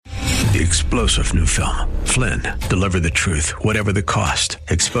The explosive new film, Flynn, deliver the truth, whatever the cost,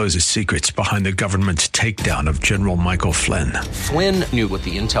 exposes secrets behind the government's takedown of General Michael Flynn. Flynn knew what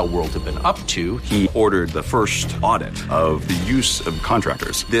the intel world had been up to. He ordered the first audit of the use of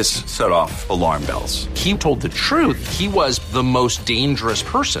contractors. This set off alarm bells. He told the truth. He was the most dangerous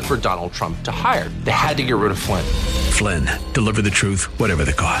person for Donald Trump to hire. They had to get rid of Flynn. Flynn, deliver the truth, whatever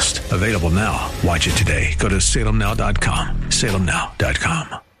the cost. Available now. Watch it today. Go to salemnow.com.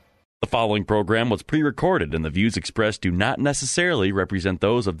 salemnow.com. The following program was pre-recorded, and the views expressed do not necessarily represent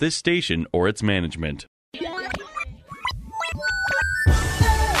those of this station or its management.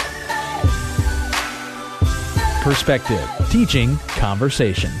 Perspective, teaching,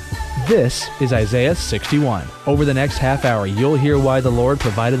 conversation. This is Isaiah 61. Over the next half hour, you'll hear why the Lord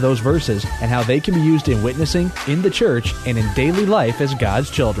provided those verses and how they can be used in witnessing, in the church, and in daily life as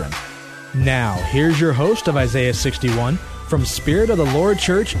God's children. Now, here's your host of Isaiah 61, from Spirit of the Lord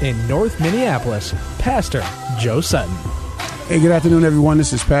Church in North Minneapolis, Pastor Joe Sutton. Hey, good afternoon, everyone.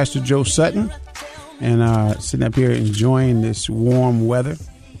 This is Pastor Joe Sutton, and sitting up here enjoying this warm weather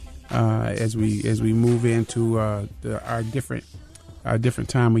as we move into our different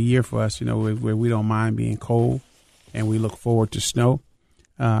time of year for us. You know, where we don't mind being cold, and we look forward to snow.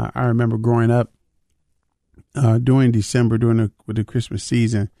 I remember growing up during December, with the Christmas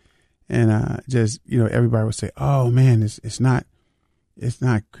season. And just, you know, everybody would say, "Oh man, it's not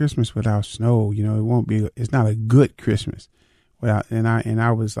Christmas without snow. You know, it's not a good Christmas without." And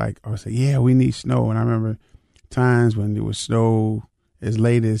I was like, I would say, "Yeah, we need snow." And I remember times when there was snow as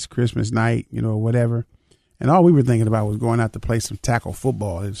late as Christmas night, you know, whatever. And all we were thinking about was going out to play some tackle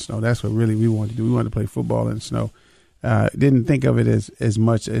football in the snow. That's what really we wanted to do. We wanted to play football in the snow. Didn't think of it as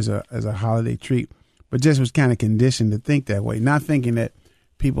much as a holiday treat, but just was kind of conditioned to think that way. Not thinking that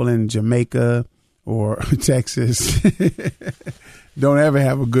people in Jamaica or Texas don't ever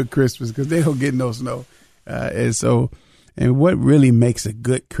have a good Christmas because they don't get no snow. And what really makes a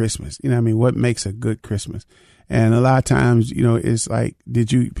good Christmas? You know what I mean? What makes a good Christmas? And a lot of times, you know, it's like,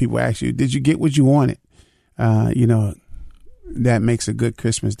 people ask you, did you get what you wanted? You know, that makes a good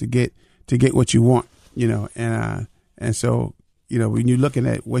Christmas to get what you want, you know, and so, you know, when you're looking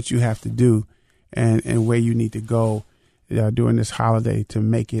at what you have to do and where you need to go during this holiday to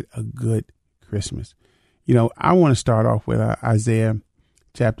make it a good Christmas. You know, I want to start off with Isaiah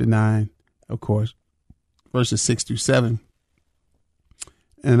chapter 9, of course, verses 6 through 7,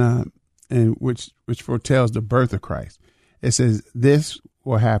 and which foretells the birth of Christ. It says, "This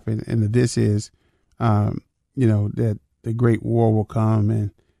will happen," and this is, you know, that the great war will come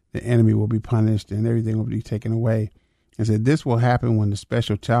and the enemy will be punished and everything will be taken away. It said, "This will happen when the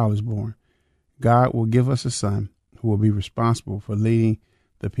special child is born. God will give us a son who will be responsible for leading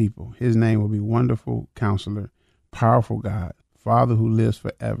the people. His name will be Wonderful Counselor, Powerful God, Father who lives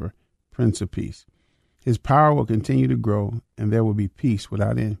forever, Prince of Peace. His power will continue to grow, and there will be peace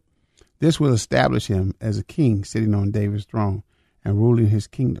without end. This will establish him as a king sitting on David's throne and ruling his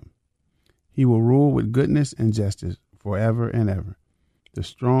kingdom. He will rule with goodness and justice forever and ever. The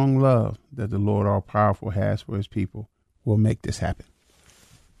strong love that the Lord All-Powerful has for his people will make this happen."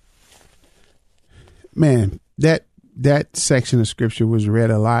 Man, that section of scripture was read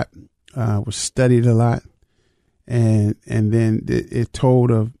a lot, was studied a lot, and then it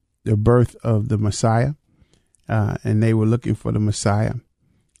told of the birth of the Messiah, and they were looking for the Messiah,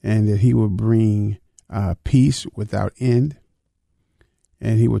 and that he would bring peace without end,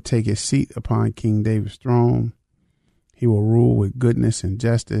 and he would take his seat upon King David's throne. He will rule with goodness and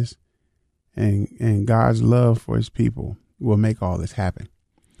justice, and God's love for his people will make all this happen.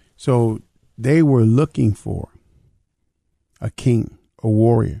 So they were looking for a king, a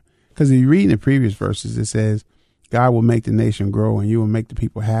warrior. Because if you read in the previous verses, it says, God will make the nation grow and you will make the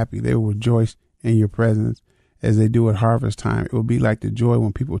people happy. They will rejoice in your presence as they do at harvest time. It will be like the joy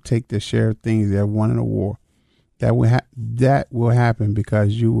when people take their share of things they have won in a war. That will happen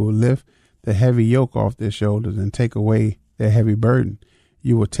because you will lift the heavy yoke off their shoulders and take away their heavy burden.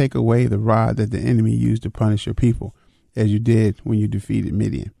 You will take away the rod that the enemy used to punish your people, as you did when you defeated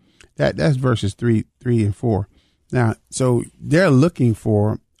Midian. That's verses 3 and 4. Now, so they're looking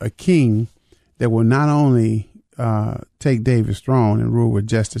for a king that will not only take David's throne and rule with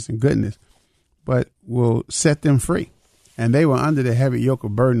justice and goodness, but will set them free. And they were under the heavy yoke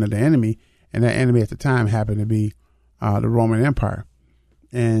of burden of the enemy, and that enemy at the time happened to be the Roman Empire.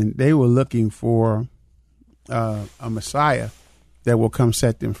 And they were looking for a Messiah that will come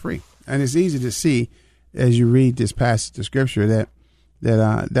set them free. And it's easy to see as you read this passage of scripture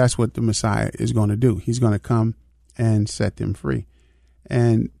that's what the Messiah is going to do. He's going to come and set them free.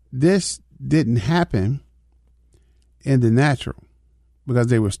 And this didn't happen in the natural, because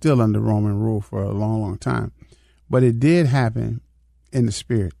they were still under Roman rule for a long, long time. But it did happen in the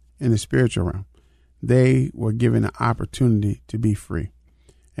spirit, in the spiritual realm. They were given an opportunity to be free.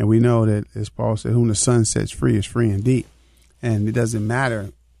 And we know that, as Paul said, whom the Son sets free is free indeed. And it doesn't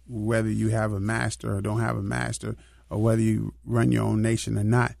matter whether you have a master or don't have a master, or whether you run your own nation or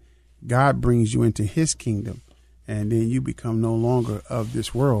not. God brings you into his kingdom, and then you become no longer of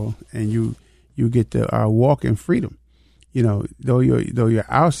this world, and you get to walk in freedom. You know, though your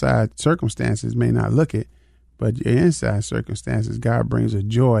outside circumstances may not look it, but your inside circumstances, God brings a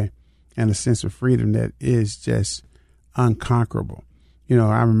joy and a sense of freedom that is just unconquerable. You know,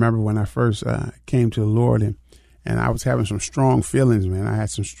 I remember when I first came to the Lord, and I was having some strong feelings, man. I had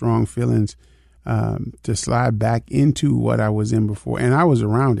some strong feelings to slide back into what I was in before. And I was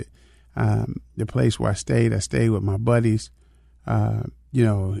around it. The place where I stayed with my buddies. You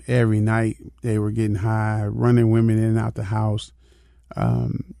know, every night they were getting high, running women in and out the house.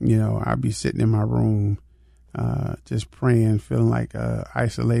 You know, I'd be sitting in my room, just praying, feeling like a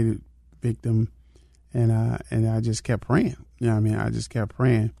isolated victim. And I just kept praying. You know what I mean? I just kept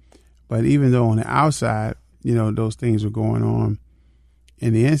praying. But even though on the outside, you know, those things were going on,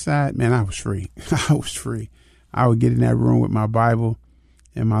 in the inside, man, I was free. I was free. I would get in that room with my Bible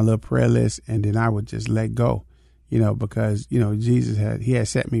and my little prayer list, and then I would just let go, you know, because, you know, Jesus had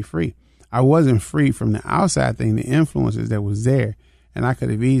set me free. I wasn't free from the outside thing, the influences that was there, and I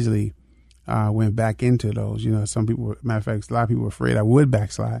could have easily went back into those. You know, some people, matter of fact, a lot of people were afraid I would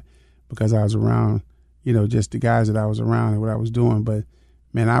backslide because I was around, you know, just the guys that I was around and what I was doing. But,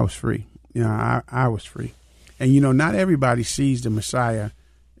 man, I was free. You know, I was free. And, you know, not everybody sees the Messiah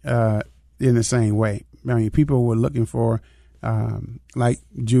in the same way. I mean, people were looking for, like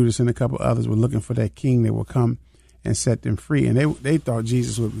Judas and a couple others were looking for that king that would come and set them free. And they thought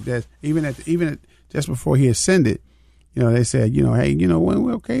Jesus would be dead. Even at just before he ascended, you know, they said, you know, hey, you know,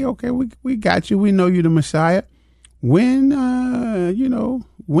 we got you. We know you're the Messiah. When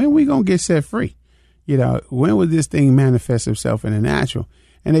we going to get set free? You know, when would this thing manifest itself in the natural?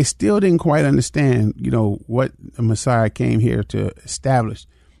 And they still didn't quite understand, you know, what the Messiah came here to establish.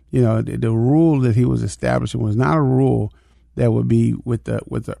 You know, the rule that he was establishing was not a rule that would be with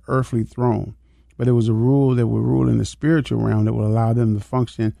the earthly throne, but it was a rule that would rule in the spiritual realm that would allow them to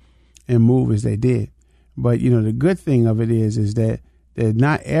function and move as they did. But, you know, the good thing of it is that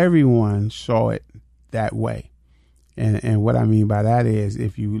not everyone saw it that way. And what I mean by that is,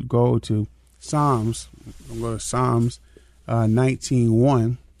 if you go to Psalms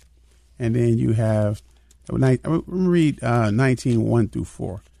 19:1, and then you have, I'm gonna read 19:1 through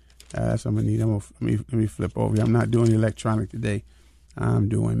 4. That's what I'm gonna need. Let me flip over here. I'm not doing electronic today. I'm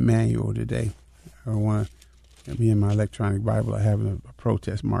doing manual today. I want to be in my electronic Bible. I have a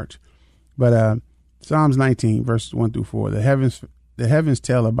protest march. But Psalms 19, verses 1 through 4. The heavens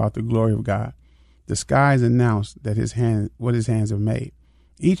tell about the glory of God. The skies announce that what his hands have made.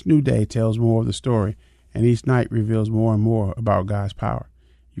 Each new day tells more of the story, and each night reveals more and more about God's power.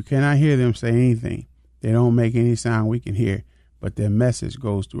 You cannot hear them say anything. They don't make any sound we can hear, but their message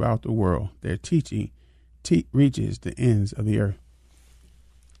goes throughout the world. Their teaching reaches the ends of the earth.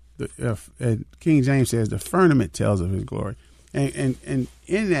 King James says the firmament tells of his glory. And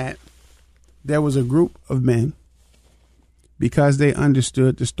in that, there was a group of men, because they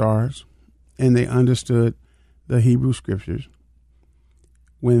understood the stars and they understood the Hebrew scriptures.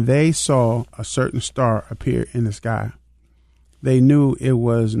 When they saw a certain star appear in the sky, they knew it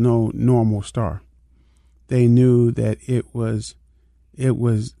was no normal star. They knew that it was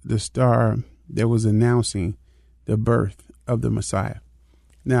the star that was announcing the birth of the Messiah.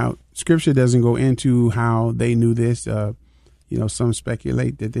 Now, scripture doesn't go into how they knew this. Some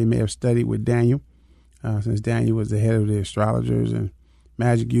speculate that they may have studied with Daniel, since Daniel was the head of the astrologers and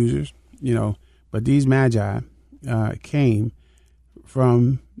magic users, but these magi came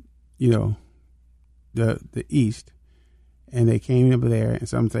from, the east, and they came up there, and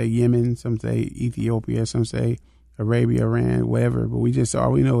some say Yemen, some say Ethiopia, some say Arabia, Iran, whatever, but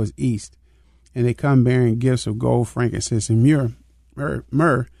all we know is east. And they come bearing gifts of gold, frankincense, and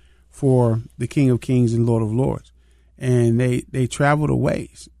myrrh for the King of Kings and Lord of Lords. And they traveled a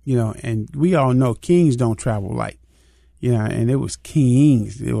ways, and we all know kings don't travel light, and it was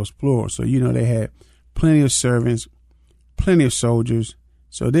kings, it was plural. So, they had plenty of servants, plenty of soldiers.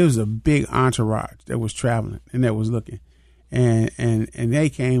 So there was a big entourage that was traveling and that was looking. And they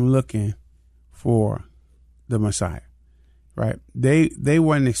came looking for the Messiah, right? They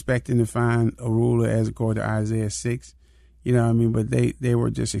weren't expecting to find a ruler as according to Isaiah 6, but they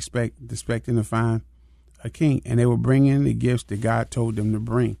were just expecting to find a king, and they were bringing the gifts that God told them to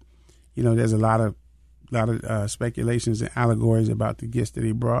bring. There's a lot of speculations and allegories about the gifts that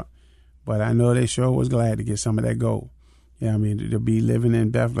he brought, but I know they sure was glad to get some of that gold. Yeah, I mean, to be living in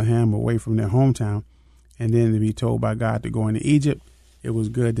Bethlehem away from their hometown, and then to be told by God to go into Egypt, it was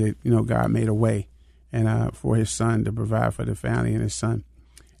good that, God made a way and for his son to provide for the family and his son.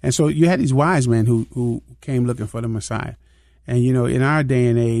 And so you had these wise men who came looking for the Messiah. And, in our day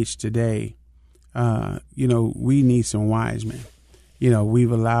and age today, we need some wise men.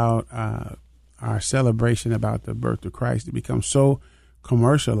 We've allowed our celebration about the birth of Christ to become so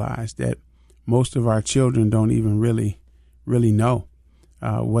commercialized that most of our children don't even really know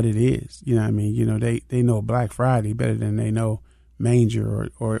what it is. They know Black Friday better than they know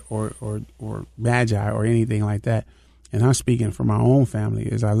manger or magi or anything like that. And I'm speaking for my own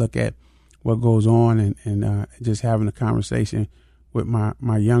family as I look at what goes on and just having a conversation with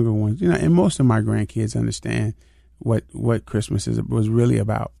my younger ones. And most of my grandkids understand what Christmas was really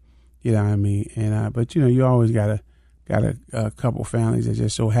about. And but you always got a couple families that are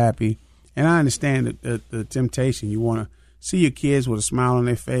just so happy. And I understand the temptation. You want to see your kids with a smile on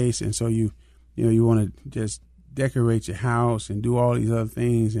their face, and so you want to just decorate your house and do all these other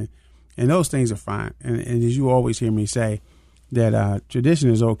things, and those things are fine. And as you always hear me say, that tradition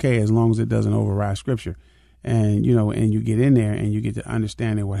is okay as long as it doesn't override Scripture. And and you get in there and you get to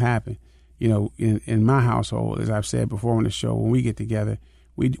understanding what happened. In my household, as I've said before on the show, when we get together,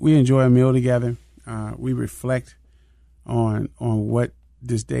 we enjoy a meal together. We reflect on what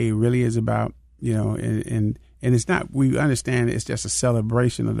this day really is about. And it's not. We understand it's just a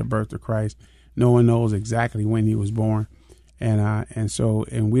celebration of the birth of Christ. No one knows exactly when he was born,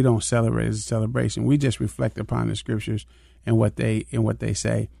 and we don't celebrate as a celebration. We just reflect upon the Scriptures and what they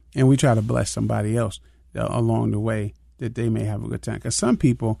say, and we try to bless somebody else along the way that they may have a good time. Because some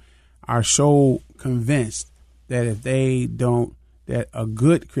people are so convinced that if they don't, that a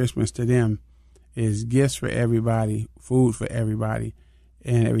good Christmas to them is gifts for everybody, food for everybody,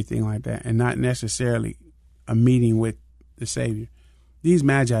 and everything like that, and not necessarily a meeting with the Savior. These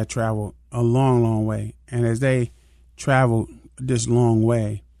magi traveled a long, long way, and as they traveled this long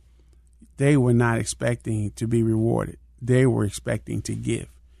way, they were not expecting to be rewarded. They were expecting to give,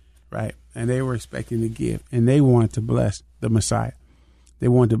 right? And they were expecting to give, and they wanted to bless the Messiah. They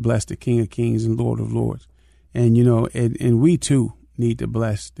wanted to bless the King of Kings and Lord of Lords. And, and we too need to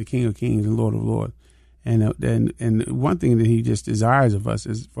bless the King of Kings and Lord of Lords. And one thing that he just desires of us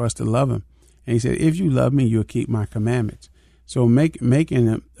is for us to love him. And he said, if you love me, you'll keep my commandments. So making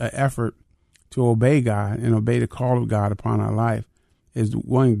an effort to obey God and obey the call of God upon our life is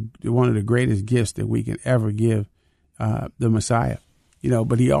one of the greatest gifts that we can ever give the Messiah.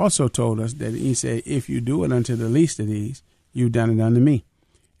 But he also told us that he said, if you do it unto the least of these, you've done it unto me.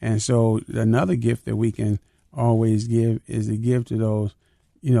 And so another gift that we can always give is to give to those,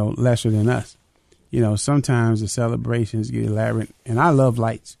 lesser than us. Sometimes the celebrations get elaborate, and I love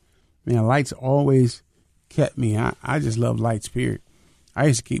lights. Man, lights always kept me. I just love lights, period. I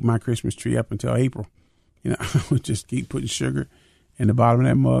used to keep my Christmas tree up until April. I would just keep putting sugar in the bottom of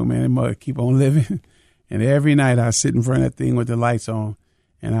that mug, man. That mug keep on living. And every night I sit in front of that thing with the lights on,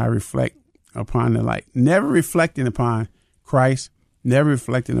 and I reflect upon the light. Never reflecting upon Christ, never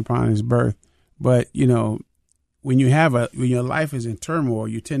reflecting upon his birth. But, when your life is in turmoil,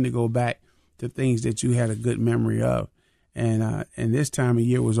 you tend to go back to things that you had a good memory of. And this time of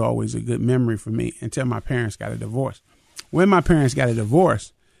year was always a good memory for me until my parents got a divorce. When my parents got a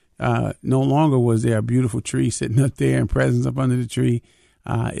divorce, no longer was there a beautiful tree sitting up there and presents up under the tree.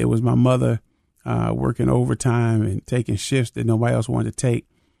 It was my mother working overtime and taking shifts that nobody else wanted to take.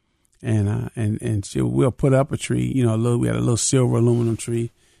 And we'll put up a tree, we had a little silver aluminum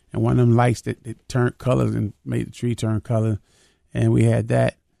tree and one of them lights that turned colors and made the tree turn color. And we had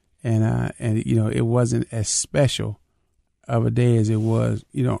that. And it wasn't as special of a day as it was,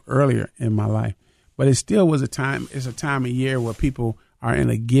 earlier in my life. But it still was it's a time of year where people are in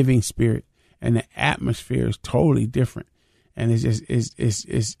a giving spirit and the atmosphere is totally different. And it's just,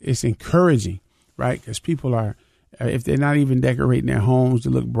 it's encouraging, right? Because people are, if they're not even decorating their homes to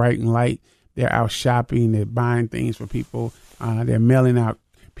look bright and light, they're out shopping, they're buying things for people, they're mailing out.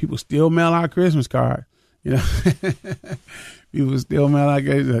 People still mail out Christmas cards, People still mail out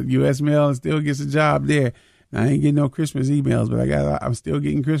U.S. mail and still gets a job there. Now, I ain't getting no Christmas emails, but I'm still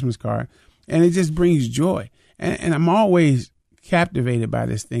getting Christmas cards. And it just brings joy. And I'm always captivated by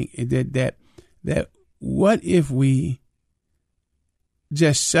this thing, that what if we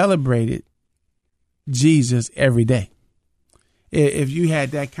just celebrated Jesus every day? If you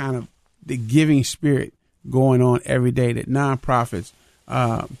had that kind of the giving spirit going on every day, that nonprofits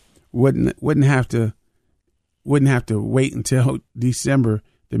wouldn't have to wait until December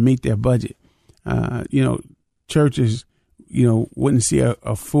to meet their budget. Churches, wouldn't see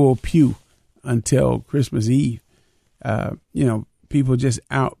a full pew until Christmas Eve. People just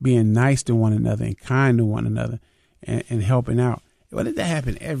out being nice to one another and kind to one another and helping out. Well, that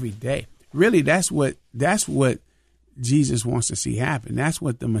happen every day. Really, that's what Jesus wants to see happen. That's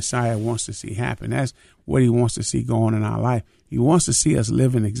what the Messiah wants to see happen. That's what he wants to see go on in our life. He wants to see us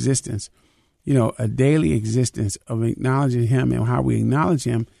live an existence, a daily existence of acknowledging him, and how we acknowledge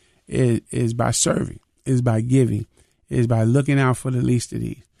him is by serving, is by giving, is by looking out for the least of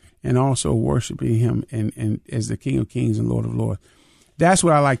these, and also worshiping him and as the King of Kings and Lord of Lords. That's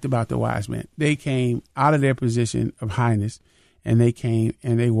what I liked about the wise men. They came out of their position of highness, and they came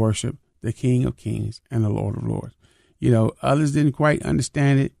and they worshiped the King of Kings and the Lord of Lords. Others didn't quite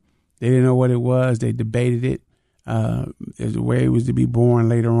understand it. They didn't know what it was. They debated it. There's a way it was to be born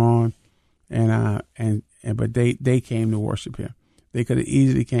later on, but they came to worship him. They could have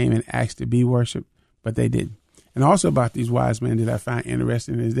easily came and asked to be worshiped, but they didn't. And also about these wise men that I find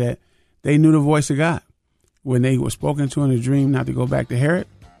interesting is that they knew the voice of God. When they were spoken to in a dream not to go back to Herod,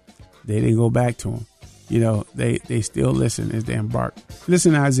 they didn't go back to him. They still listen as they embark.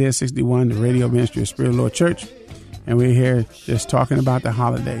 Listen to Isaiah 61, the radio ministry of Spirit of the Lord Church. And we're here just talking about the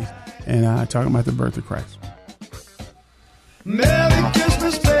holidays and talking about the birth of Christ. Merry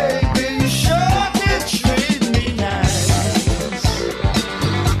Christmas, baby. Sure can treat me nice.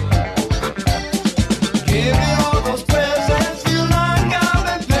 Give me all those presents you like,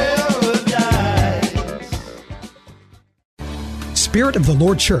 I'm in paradise. Spirit of the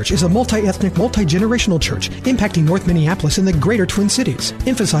Lord Church is a multi-ethnic, multi-generational church impacting North Minneapolis and the greater Twin Cities,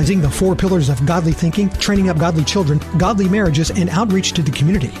 emphasizing the 4 pillars of godly thinking, training up godly children, godly marriages, and outreach to the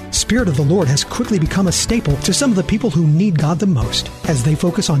community. Spirit of the Lord has quickly become a staple to some of the people who need God the most. As they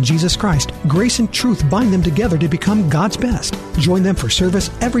focus on Jesus Christ, grace and truth bind them together to become God's best. Join them for service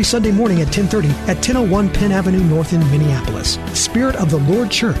every Sunday morning at 10:30 at 1001 Penn Avenue North in Minneapolis. Spirit of the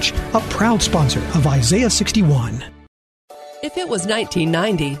Lord Church, a proud sponsor of Isaiah 61. If it was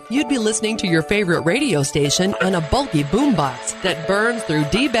 1990, you'd be listening to your favorite radio station on a bulky boombox that burns through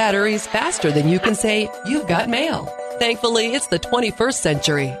D batteries faster than you can say, "You've got mail." Thankfully, it's the 21st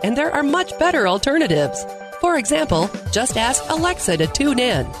century, and there are much better alternatives. For example, just ask Alexa to tune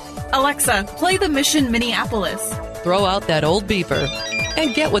in. Alexa, play the Mission Minneapolis. Throw out that old beeper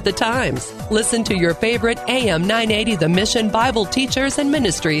and get with the times. Listen to your favorite AM 980 The Mission Bible Teachers and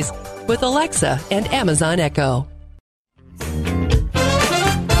Ministries with Alexa and Amazon Echo.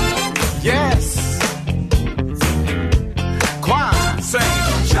 Yes. Choir, sing.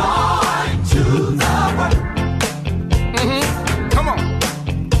 Joy to the world. Come on.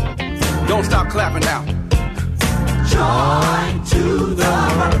 Don't stop clapping now. Joy to the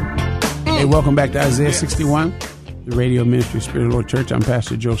world. Hey, welcome back to Isaiah 61, the radio ministry of Spirit of the Lord Church. I'm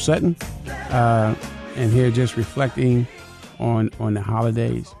Pastor Joe Sutton, and here just reflecting on the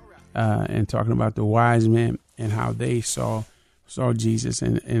holidays and talking about the wise men and how they saw Jesus,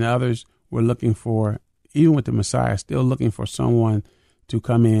 and others were looking for, even with the Messiah, still looking for someone to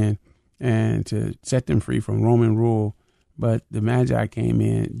come in and to set them free from Roman rule. But the Magi came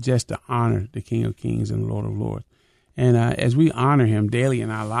in just to honor the King of Kings and the Lord of Lords. And as we honor him daily in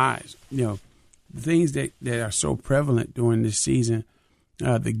our lives, the things that are so prevalent during this season,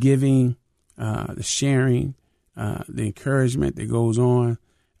 the giving, the sharing, the encouragement that goes on,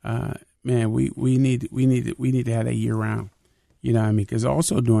 man, we need to have that year round. You know what I mean? Because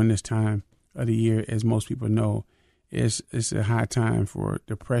also during this time of the year, as most people know, it's a high time for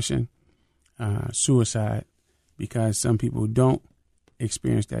depression, suicide, because some people don't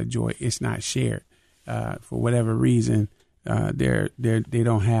experience that joy. It's not shared for whatever reason. They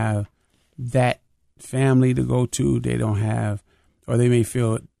don't have that family to go to. They don't have, or they may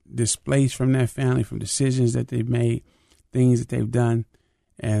feel displaced from that family, from decisions that they've made, things that they've done,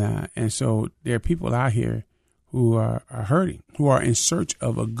 and so there are people out here who are hurting, who are in search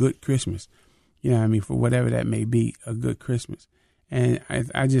of a good Christmas, you know what I mean, for whatever that may be, a good Christmas. And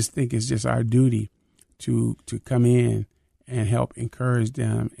I just think it's just our duty to come in and help encourage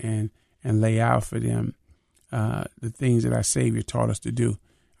them and lay out for them the things that our Savior taught us to do,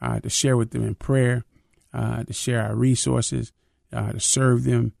 to share with them in prayer, to share our resources, to serve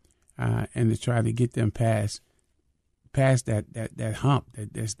them, and to try to get them past that hump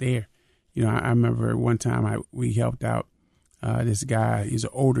that's there. You know, I remember one time we helped out this guy. He's an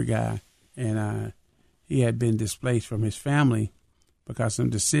older guy, and he had been displaced from his family because some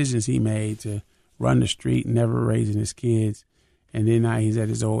decisions he made to run the street, never raising his kids. And then now he's at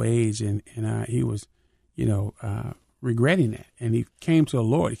his old age, and he was, regretting that. And he came to the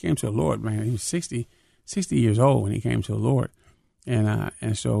Lord. He came to the Lord, man. He was 60 years old when he came to the Lord.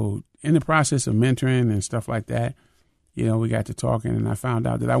 And so in the process of mentoring and stuff like that, you know, we got to talking, and I found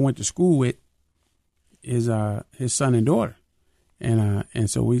out that I went to school with his son and daughter. And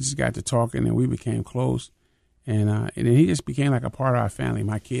so we just got to talking, and we became close. And then he just became like a part of our family.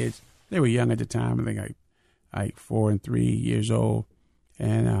 My kids, they were young at the time. I think like 4 and 3 years old,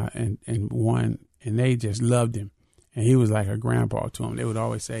 and one, and they just loved him. And he was like a grandpa to them. They would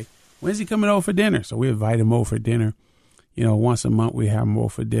always say, "When's he coming over for dinner?" So we invite him over for dinner. You know, once a month we have him over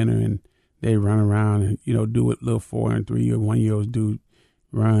for dinner, and they run around and, you know, do what little 4 and 3 or 1 year olds do,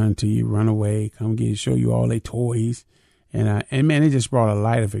 run till you run away, come get, show you all their toys. And man, it just brought a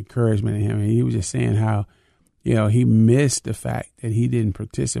light of encouragement in him. And he was just saying how, you know, he missed the fact that he didn't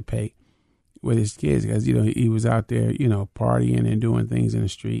participate with his kids because, you know, he was out there, you know, partying and doing things in the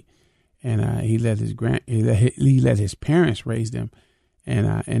street. And he let his parents raise them,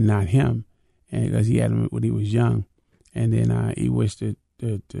 and not him, and because he had them when he was young. And then he wished to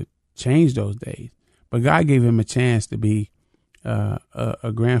change those days, but God gave him a chance to be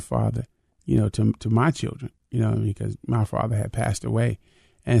a grandfather, you know, to my children, you know, because my father had passed away.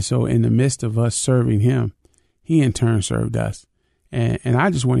 And so in the midst of us serving him, he in turn served us. And I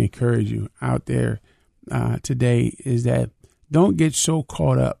just want to encourage you out there today is that don't get so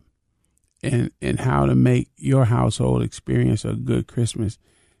caught up in how to make your household experience a good Christmas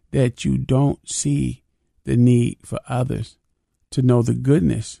that you don't see the need for others to know the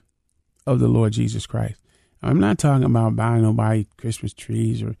goodness of the Lord Jesus Christ. I'm not talking about buying nobody Christmas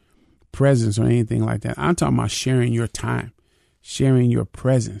trees or presents or anything like that. I'm talking about sharing your time, sharing your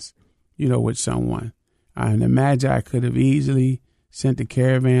presence, you know, with someone. And the Magi could have easily sent the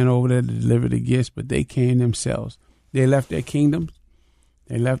caravan over there to deliver the gifts, but they came themselves. They left their kingdoms.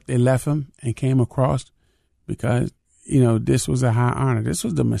 They left them and came across because, you know, this was a high honor. This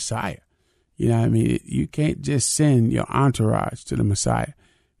was the Messiah. You know what I mean? You can't just send your entourage to the Messiah.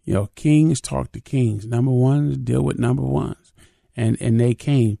 You know, kings talk to kings. Number ones deal with number ones. And they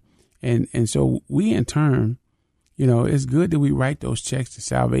came. And so we, in turn, you know, it's good that we write those checks to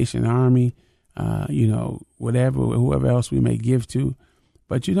Salvation Army, you know, whoever else we may give to.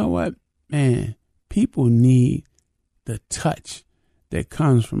 But you know what, man, people need the touch that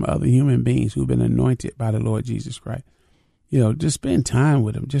comes from other human beings who've been anointed by the Lord Jesus Christ. You know, just spend time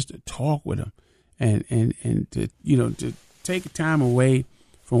with them, just to talk with them, and to, you know, to take time away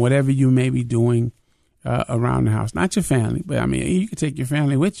from whatever you may be doing around the house. Not your family, but I mean, you can take your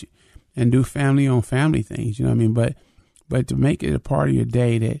family with you and do family on family things. You know what I mean? But to make it a part of your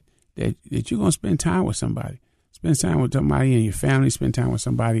day that you're gonna spend time with somebody, spend time with somebody in your family, spend time with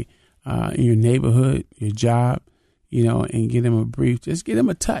somebody in your neighborhood, your job. You know, and get them a brief, just get them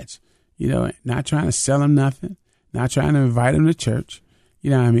a touch, you know, not trying to sell them nothing, not trying to invite them to church,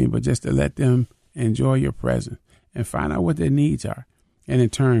 you know what I mean, but just to let them enjoy your presence and find out what their needs are, and in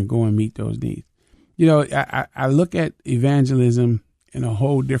turn go and meet those needs. You know, I look at evangelism in a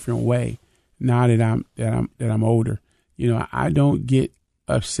whole different way now that I'm older. You know, I don't get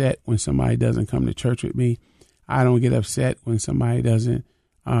upset when somebody doesn't come to church with me. I don't get upset when somebody doesn't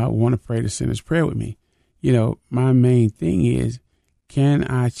want to pray the sinner's prayer with me. You know, my main thing is, can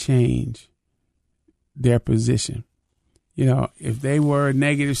I change their position? You know, if they were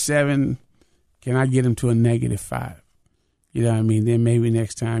 -7, can I get them to a -5? You know what I mean? Then maybe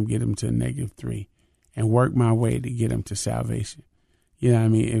next time get them to a -3 and work my way to get them to salvation. You know what I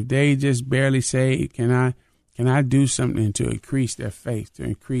mean? If they just barely saved, can I do something to increase their faith, to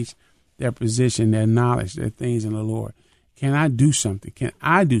increase their position, their knowledge, their things in the Lord? Can I do something? Can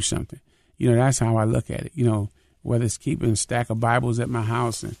I do something? You know, that's how I look at it. You know, whether it's keeping a stack of Bibles at my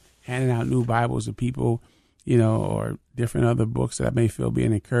house and handing out new Bibles to people, you know, or different other books that I may feel be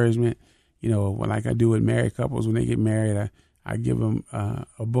an encouragement. You know, like I do with married couples when they get married, I give them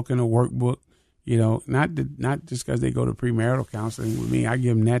a book and a workbook. You know, not just because they go to premarital counseling with me. I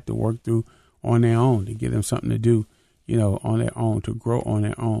give them that to work through on their own, to give them something to do, you know, on their own, to grow on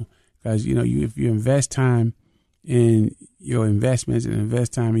their own. Because, you know, if you invest time in your investments and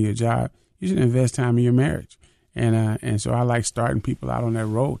invest time in your job, you should invest time in your marriage. And so I like starting people out on that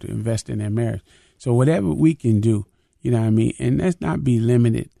road to invest in their marriage. So whatever we can do, you know what I mean? And let's not be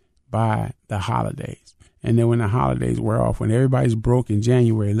limited by the holidays. And then when the holidays wear off, when everybody's broke in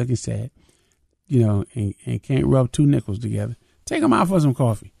January looking sad, you know, and can't rub two nickels together, take them out for some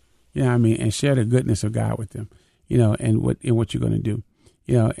coffee, you know what I mean? And share the goodness of God with them, you know, and what you're going to do,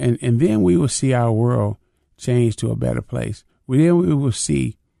 you know, and then we will see our world change to a better place. Then we will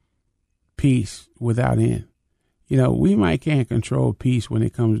see peace without end. You know, we might can't control peace when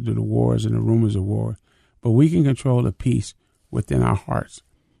it comes to the wars and the rumors of war, but we can control the peace within our hearts,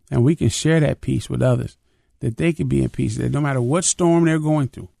 and we can share that peace with others that they can be in peace, that no matter what storm they're going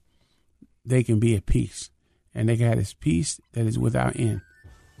through, they can be at peace. And they can have this peace that is without end.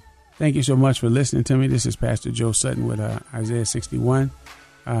 Thank you so much for listening to me. This is Pastor Joe Sutton with Isaiah 61.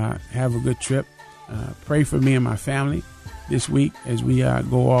 Have a good trip. Pray for me and my family this week as we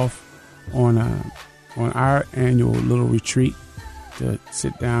go off on our annual little retreat to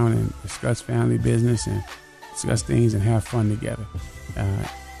sit down and discuss family business and discuss things and have fun together.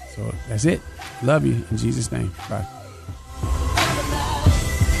 So that's it. Love you in Jesus' name. Bye.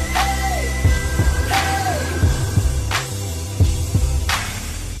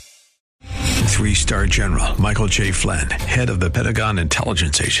 3-star General Michael J. Flynn, head of the Pentagon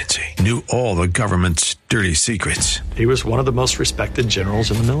Intelligence Agency, knew all the government's dirty secrets. He was one of the most respected generals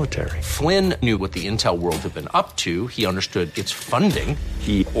in the military. Flynn knew what the intel world had been up to. He understood its funding.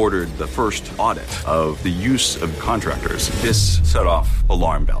 He ordered the first audit of the use of contractors. This set off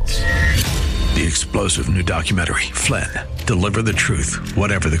alarm bells. The explosive new documentary, Flynn, Deliver the Truth,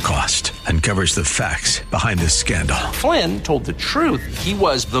 Whatever the Cost, uncovers the facts behind this scandal. Flynn told the truth. He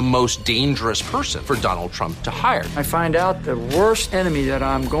was the most dangerous person for Donald Trump to hire. I find out the worst enemy that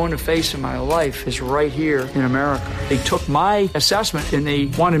I'm going to face in my life is right here in America. They took my assessment and they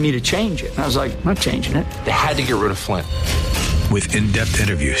wanted me to change it. And I was like, I'm not changing it. They had to get rid of Flynn. With in-depth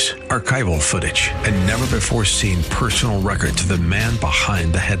interviews, archival footage, and never-before-seen personal records of the man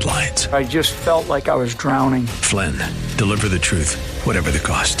behind the headlines. I just felt like I was drowning. Flynn, Deliver the Truth, Whatever the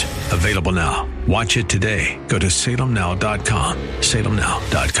Cost. Available now. Watch it today. Go to salemnow.com.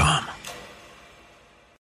 salemnow.com.